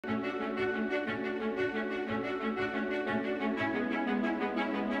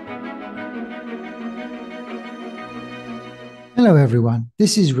Hello everyone,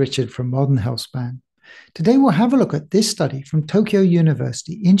 this is Richard from Modern Healthspan. Today we'll have a look at this study from Tokyo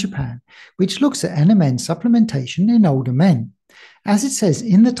University in Japan, which looks at NMN supplementation in older men. As it says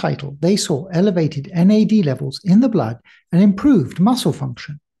in the title, they saw elevated NAD levels in the blood and improved muscle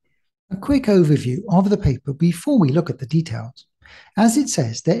function. A quick overview of the paper before we look at the details. As it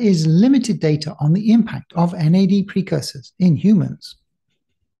says, there is limited data on the impact of NAD precursors in humans.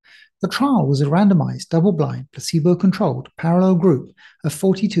 The trial was a randomized, double-blind, placebo-controlled, parallel group of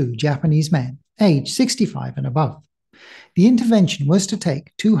 42 Japanese men, aged 65 and above. The intervention was to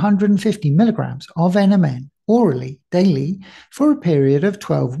take 250 milligrams of NMN orally daily for a period of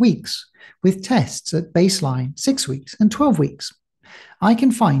 12 weeks, with tests at baseline 6 weeks and 12 weeks. I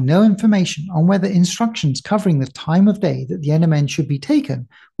can find no information on whether instructions covering the time of day that the NMN should be taken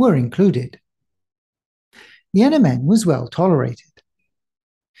were included. The NMN was well tolerated.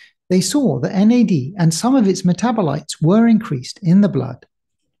 They saw that NAD and some of its metabolites were increased in the blood.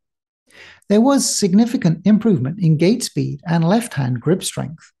 There was significant improvement in gait speed and left-hand grip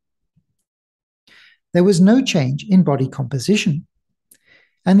strength. There was no change in body composition.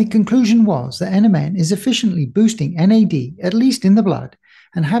 And the conclusion was that NMN is efficiently boosting NAD, at least in the blood,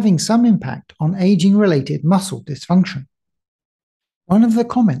 and having some impact on aging-related muscle dysfunction. One of the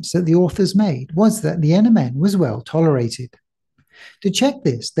comments that the authors made was that the NMN was well tolerated. To check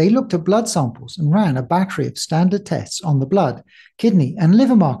this, they looked at blood samples and ran a battery of standard tests on the blood, kidney, and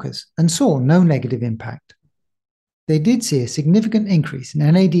liver markers and saw no negative impact. They did see a significant increase in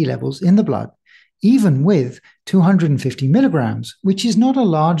NAD levels in the blood, even with 250 milligrams, which is not a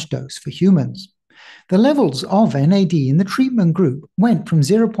large dose for humans. The levels of NAD in the treatment group went from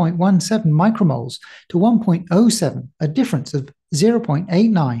 0.17 micromoles to 1.07, a difference of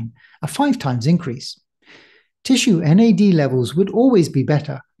 0.89, a 5 times increase. Tissue NAD levels would always be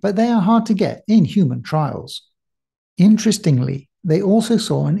better, but they are hard to get in human trials. Interestingly, they also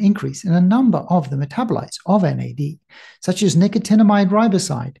saw an increase in a number of the metabolites of NAD, such as nicotinamide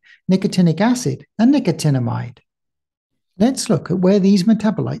riboside, nicotinic acid, and nicotinamide. Let's look at where these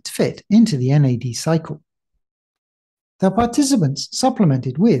metabolites fit into the NAD cycle. The participants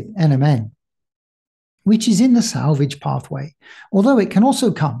supplemented with NMN, which is in the salvage pathway, although it can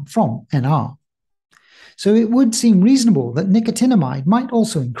also come from NR. So it would seem reasonable that nicotinamide might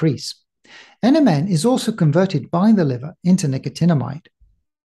also increase. NMN is also converted by the liver into nicotinamide.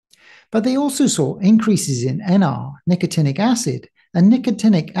 But they also saw increases in NR, nicotinic acid, and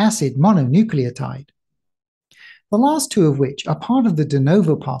nicotinic acid mononucleotide, the last two of which are part of the de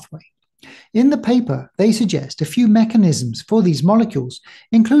novo pathway. In the paper, they suggest a few mechanisms for these molecules,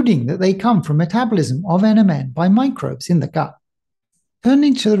 including that they come from metabolism of NMN by microbes in the gut.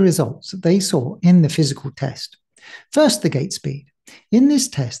 Turning to the results that they saw in the physical test. First, the gait speed. In this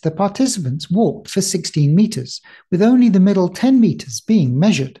test, the participants walked for 16 meters, with only the middle 10 meters being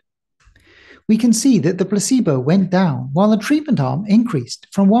measured. We can see that the placebo went down, while the treatment arm increased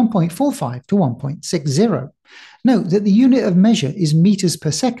from 1.45 to 1.60. Note that the unit of measure is meters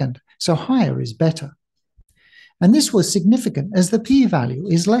per second, so higher is better. And this was significant as the p-value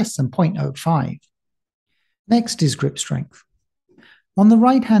is less than 0.05. Next is grip strength. On the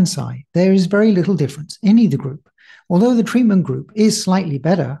right-hand side, there is very little difference in either group. Although the treatment group is slightly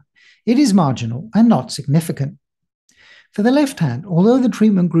better, it is marginal and not significant. For the left hand, although the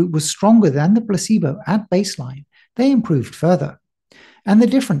treatment group was stronger than the placebo at baseline, they improved further, and the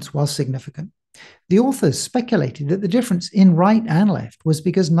difference was significant. The authors speculated that the difference in right and left was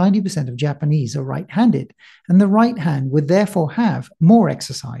because 90% of Japanese are right-handed, and the right hand would therefore have more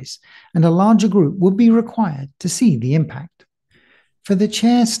exercise, and a larger group would be required to see the impact. For the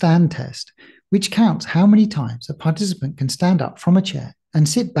chair stand test, which counts how many times a participant can stand up from a chair and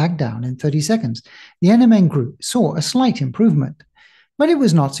sit back down in 30 seconds, the NMN group saw a slight improvement, but it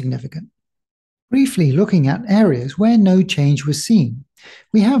was not significant. Briefly looking at areas where no change was seen,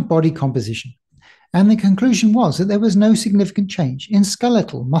 we have body composition, and the conclusion was that there was no significant change in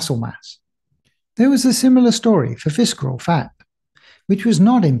skeletal muscle mass. There was a similar story for visceral fat, which was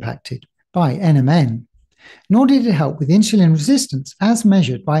not impacted by NMN. Nor did it help with insulin resistance as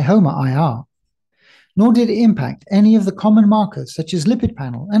measured by HOMA-IR. Nor did it impact any of the common markers such as lipid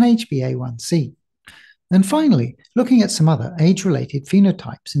panel and HbA1c. And finally, looking at some other age-related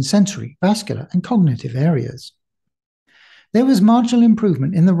phenotypes in sensory, vascular, and cognitive areas. There was marginal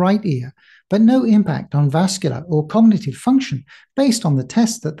improvement in the right ear, but no impact on vascular or cognitive function based on the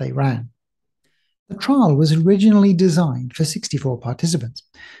tests that they ran. The trial was originally designed for 64 participants,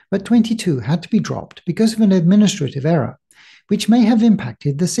 but 22 had to be dropped because of an administrative error, which may have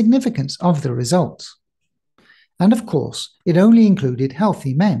impacted the significance of the results. And of course, it only included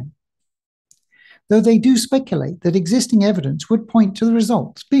healthy men. though they do speculate that existing evidence would point to the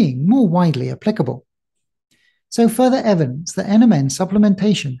results being more widely applicable. So further evidence that NMN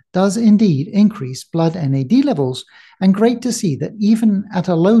supplementation does indeed increase blood NAD levels, and great to see that even at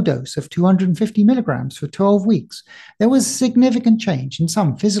a low dose of 250 milligrams for 12 weeks, there was significant change in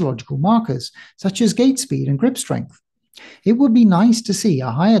some physiological markers, such as gait speed and grip strength. It would be nice to see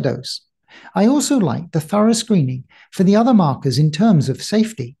a higher dose. I also like the thorough screening for the other markers in terms of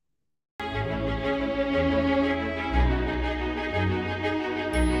safety.